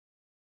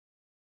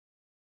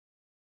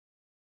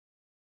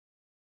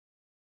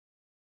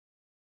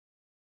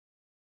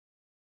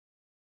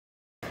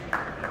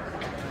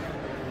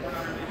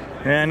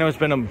Yeah, I know it's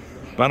been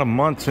about a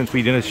month since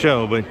we did a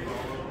show, but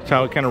it's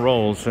how it kind of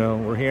rolls. So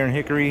we're here in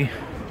Hickory.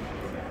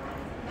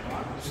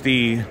 It's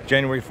the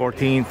January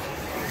 14th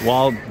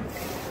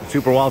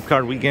Super Wild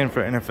Card weekend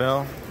for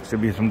NFL. Should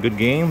be some good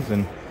games,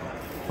 and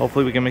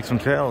hopefully we can make some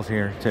sales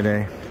here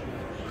today.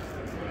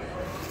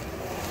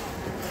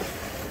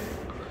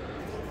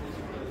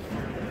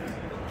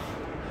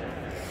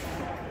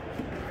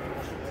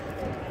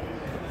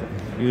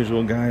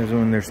 Usual guys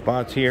doing their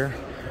spots here.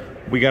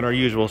 We got our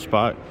usual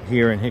spot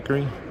here in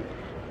Hickory.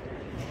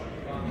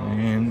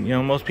 And, you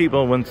know, most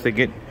people, once they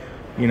get,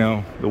 you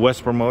know, the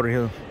West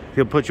promoter,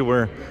 he'll put you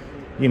where,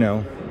 you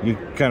know, you're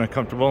kind of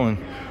comfortable, and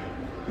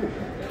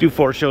do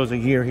 4 shows a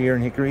year here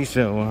in Hickory.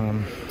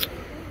 So,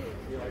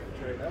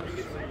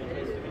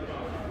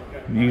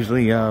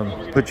 usually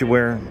put you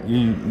where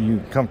you're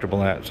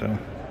comfortable at, so.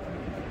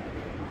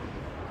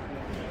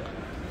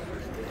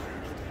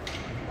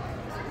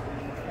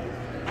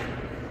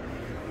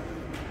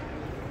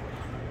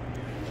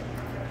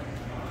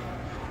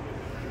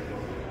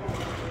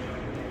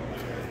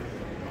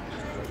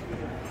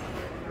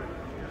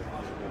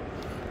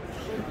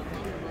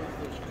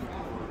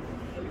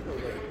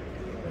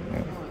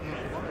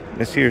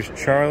 This here's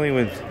Charlie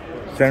with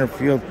Center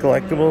Field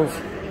Collectibles,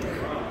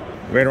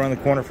 right around the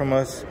corner from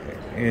us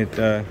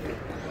at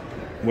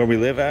where we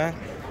live at.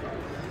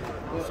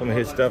 Some of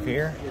his stuff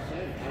here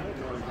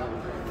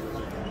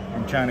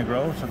in China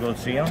Grove, so go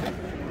see him.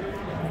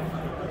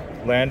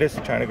 Landis,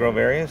 China Grove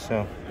area,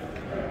 so.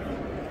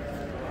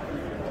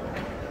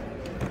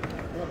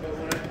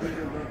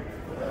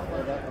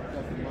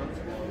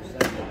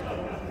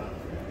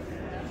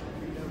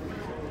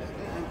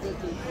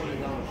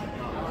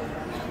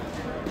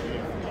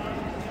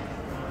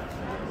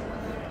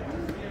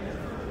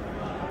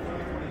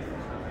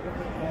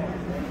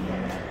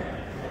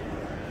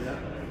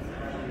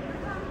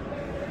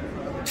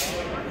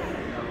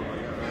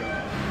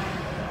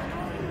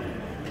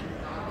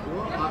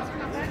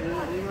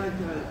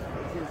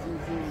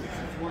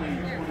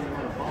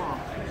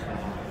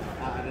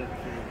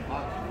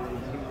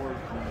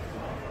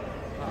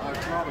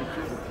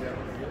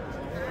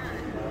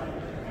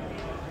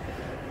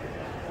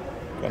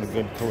 Got a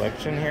good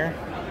collection here.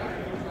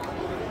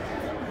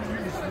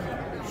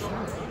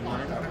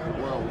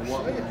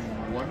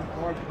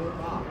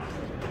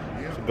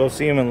 So go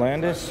see him in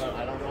Landis.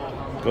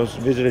 Go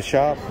visit his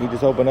shop. He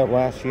just opened up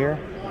last year.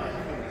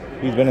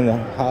 He's been in the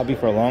hobby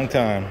for a long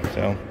time.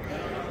 So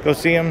go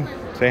see him.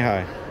 Say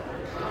hi.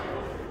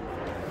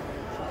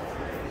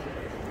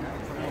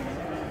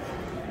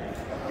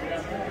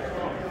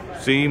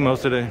 See,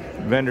 most of the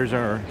vendors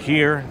are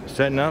here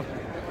setting up.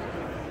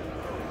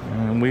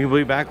 And we will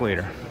be back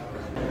later.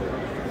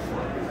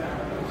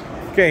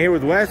 Okay, here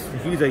with Wes.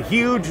 He's a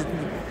huge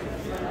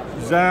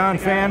Zion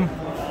fan.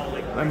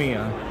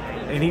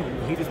 And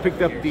he just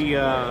picked up the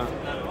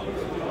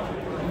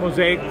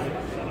Mosaic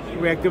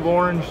Reactive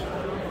Orange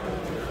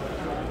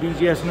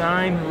BGS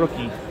 9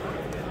 rookie.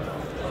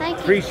 Thank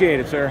you.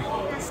 Appreciate it, sir.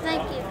 Yes,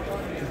 thank you.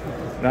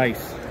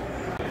 Nice.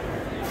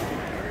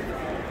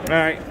 All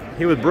right,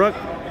 here with Brooke.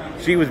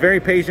 She was very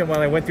patient while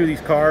I went through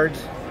these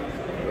cards.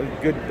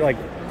 Good, like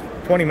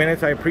 20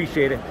 minutes. I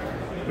appreciate it.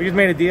 We just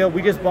made a deal.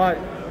 We just bought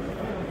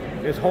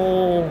this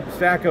whole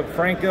stack of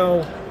Franco,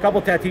 a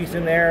couple Tatis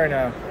in there, and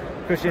a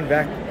Christian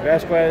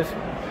Vasquez.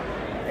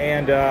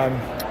 And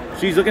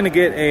she's looking to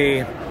get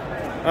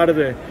out of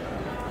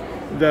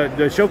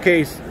the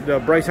showcase, the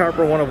Bryce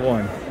Harper 1 of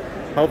 1.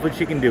 Hopefully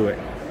she can do it.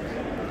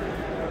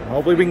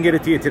 Hopefully we can get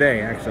it to you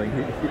today, actually.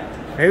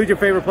 Hey, who's your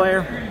favorite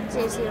player?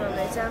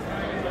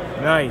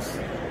 Nice.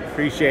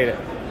 Appreciate it.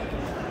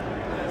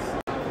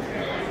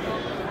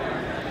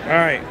 All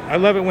right, I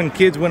love it when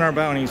kids win our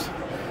bounties.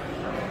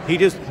 He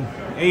got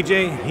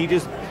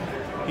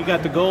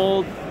the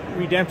gold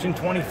redemption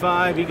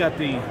 25. He got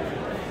the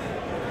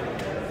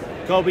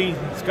Kobe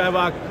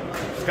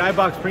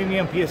Skybox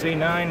Premium PSA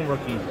 9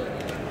 rookie.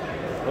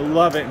 I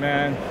love it,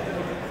 man.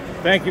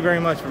 Thank you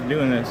very much for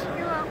doing this.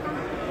 You're welcome.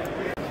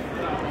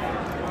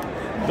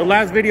 The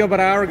last video about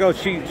an hour ago,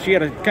 she had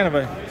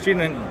she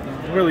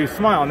didn't really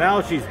smile.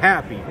 Now she's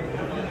happy.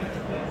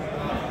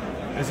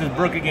 This is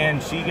Brooke again.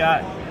 She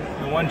got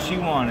the one she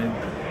wanted.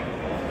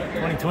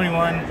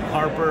 2021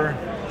 Harper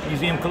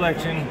Museum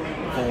Collection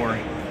 4.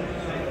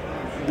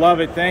 Love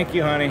it. Thank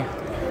you, honey.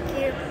 Thank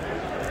you.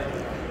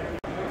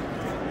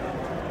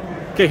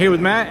 Okay, here with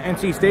Matt,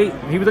 NC State.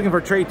 He was looking for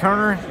Trey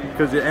Turner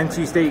because the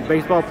NC State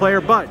baseball player,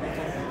 but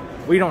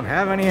we don't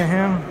have any of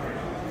him.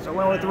 So I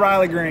went with the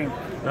Riley Green.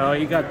 Oh,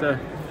 you got the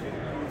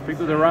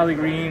Riley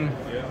Green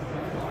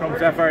Chrome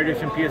Sapphire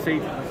Edition PSA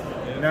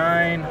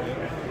 9.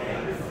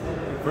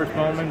 First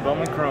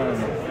Bowman Chrome.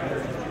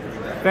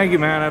 Thank you,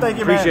 man. I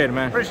appreciate it,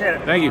 man. Appreciate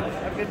it. Thank you.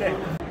 Have a good day.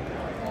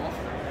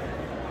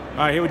 All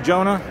right, here with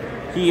Jonah.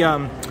 He I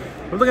was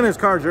looking at his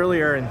cards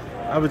earlier, and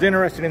I was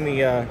interested in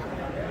the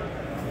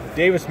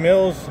Davis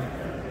Mills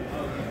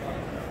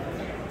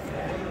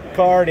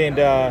card, and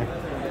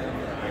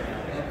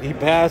he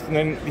passed, and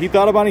then he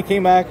thought about it, he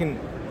came back, and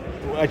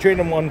I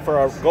traded him one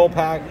for a gold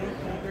pack.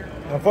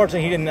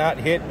 Unfortunately, he did not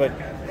hit, but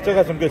Still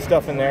got some good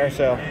stuff in there,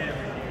 so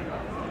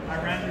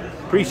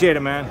appreciate it,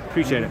 man.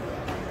 Appreciate it.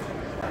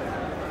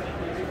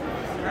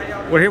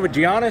 We're here with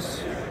Taylor.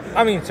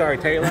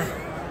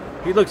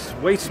 He looks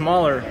way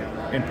smaller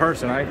in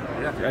person. I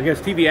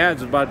guess TV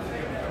ads is about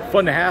a foot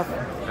and a half.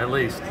 At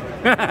least.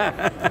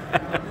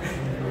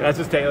 That's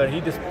just Taylor.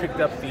 He just picked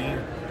up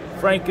the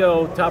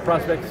Franco Top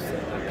Prospects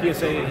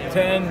PSA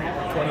 10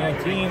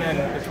 2019 and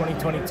the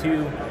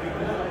 2022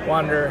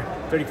 Wander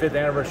 35th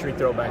anniversary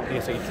throwback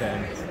PSA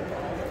 10.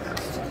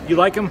 You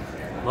like him?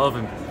 Love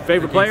him.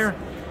 Favorite player?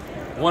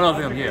 One of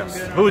them, yes.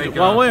 Who's wait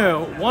a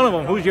minute. One of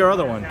them. Who's your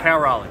other one? Cal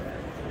Raleigh,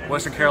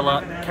 Western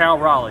Carolina. Cal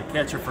Raleigh,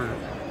 catcher for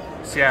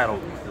Seattle,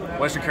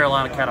 Western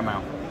Carolina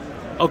Catamount.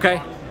 Okay.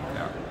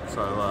 Yeah.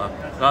 So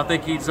I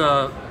think he's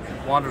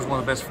Wander's one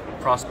of the best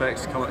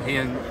prospects. He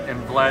and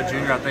Vlad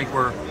Jr. I think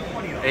were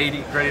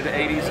graded to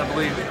 80s, I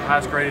believe,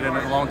 highest graded in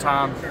a long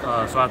time.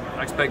 So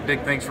I expect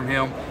big things from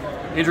him.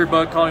 Injury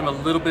bug caught him a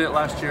little bit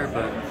last year,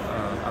 but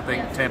I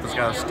think Tampa's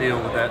got a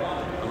steal with that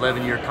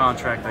 11-year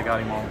contract they got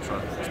him on. So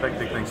I expect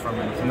big things from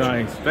him.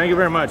 Nice. Thank you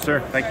very much, sir.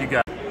 Thank you,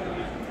 guys.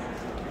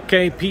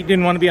 Okay, Pete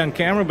didn't want to be on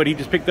camera, but he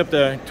just picked up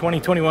the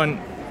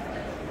 2021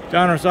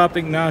 Donruss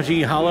Optic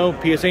Najee Hollow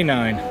PSA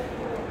 9.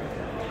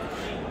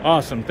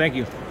 Awesome. Thank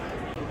you.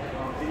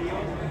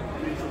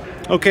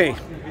 Okay,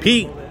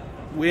 Pete,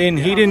 when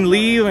he didn't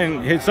leave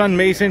and his son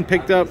Mason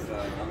picked up,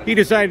 he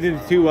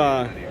decided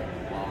to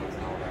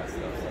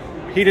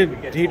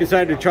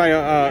try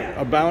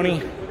a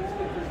bounty.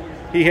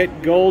 He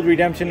hit gold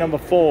redemption number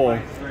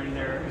 4,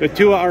 the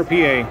Tua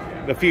RPA,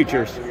 the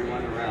futures.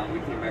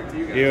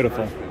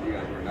 Beautiful.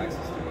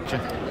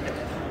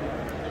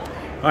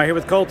 All right, here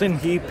with Colton.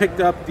 He picked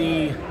up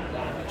the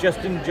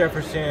Justin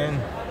Jefferson.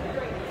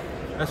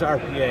 That's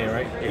RPA,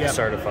 right? Yeah,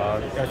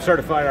 certified. Yeah,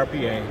 certified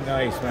RPA.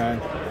 Nice,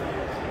 man.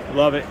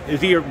 Love it.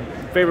 Is he your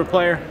favorite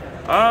player?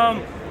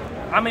 I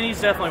mean, he's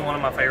definitely one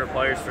of my favorite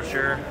players for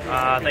sure.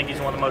 I think he's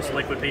one of the most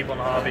liquid people in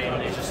the hobby,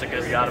 and he's just a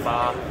good guy to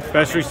buy.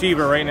 Best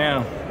receiver right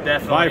now.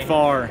 Definitely. By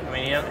far. I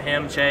mean,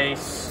 him,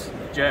 Chase,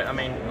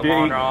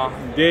 Lamon Raw.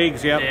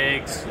 Diggs, yep.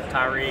 Diggs,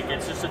 Tyreek.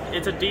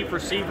 It's a deep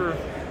receiver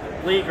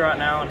league right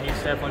now, and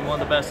he's definitely one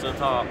of the best at the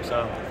top.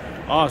 So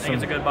Awesome. I think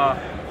it's a good buy.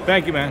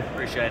 Thank you, man.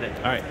 Appreciate it.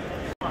 All right.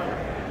 All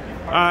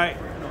right.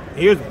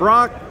 Here's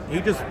Brock.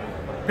 He just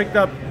picked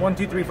up 7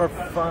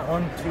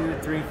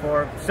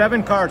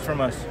 cards from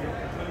us.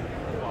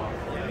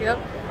 Yep.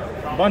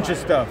 A bunch of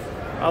stuff.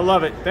 I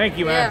love it. Thank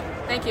you, man.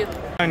 Yeah, thank you.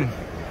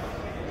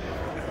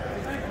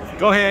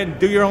 Go ahead,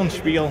 do your own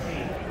spiel.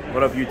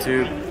 What up,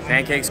 YouTube?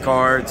 Pancakes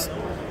cards.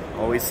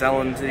 Always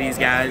selling to these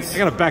guys. I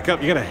gotta back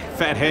up. You got a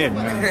fat head,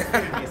 man.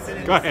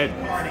 Go ahead.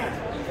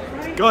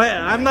 Go ahead.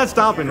 I'm not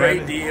stopping, Great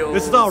man. deals.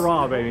 This is all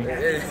raw, baby.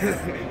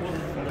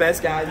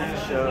 Best guys in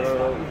the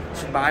show.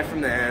 Should buy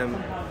from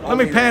them. Let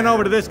me pan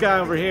over to this guy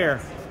over here.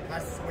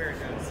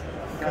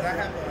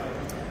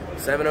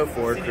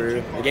 704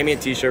 crew. They gave me a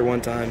t-shirt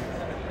one time.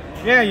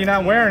 Yeah, you're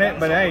not wearing it,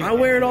 but hey. I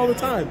wear it all the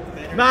time.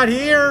 Not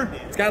here.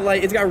 It's got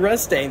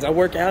rust stains. I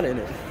work out in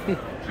it.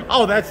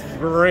 Oh, that's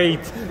great.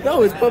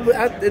 No, it's public,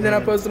 and then I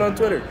post it on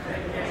Twitter.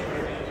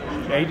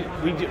 Yeah,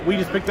 we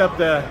just picked up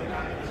the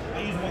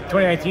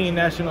 2019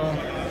 National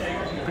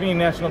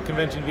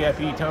Convention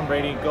VIP Tom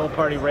Brady Gold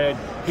Party Red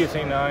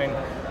PSA 9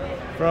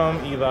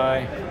 from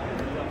Eli.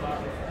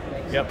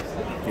 Yep.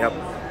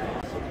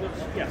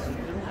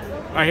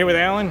 All right, here with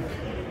Alan.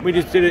 We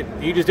just did it.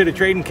 He just did a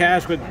trade in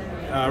cash with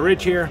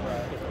Rich here.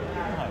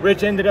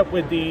 Rich ended up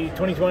with the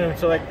 2021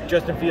 Select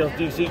Justin Fields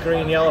DC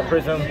Green Yellow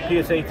Prism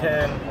PSA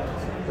 10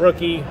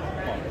 rookie,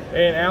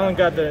 and Alan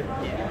got the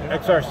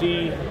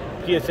XRC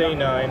PSA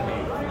 9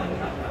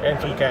 and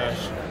some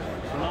cash.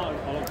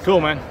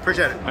 Cool, man.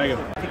 Appreciate it. There you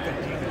go.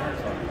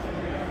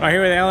 All right,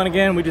 here with Alan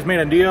again. We just made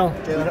a deal.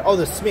 Oh,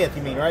 the Smith,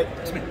 you mean, right?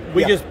 Smith.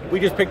 We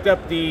just picked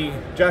up the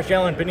Josh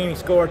Allen Panini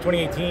Score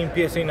 2018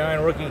 PSA 9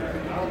 rookie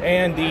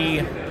and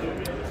the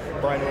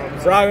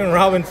Brian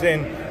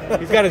Robinson.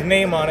 He's got his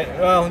name on it.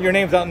 Well, your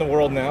name's out in the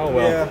world now. Oh,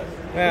 well.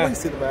 Yeah. I can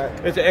see the back.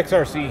 It's an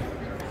XRC.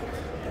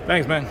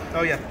 Thanks, man.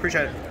 Oh, yeah.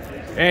 Appreciate it.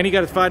 And he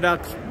got his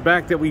 $5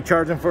 back that we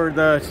charged him for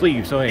the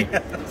sleeve. So, hey,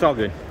 it's all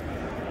good.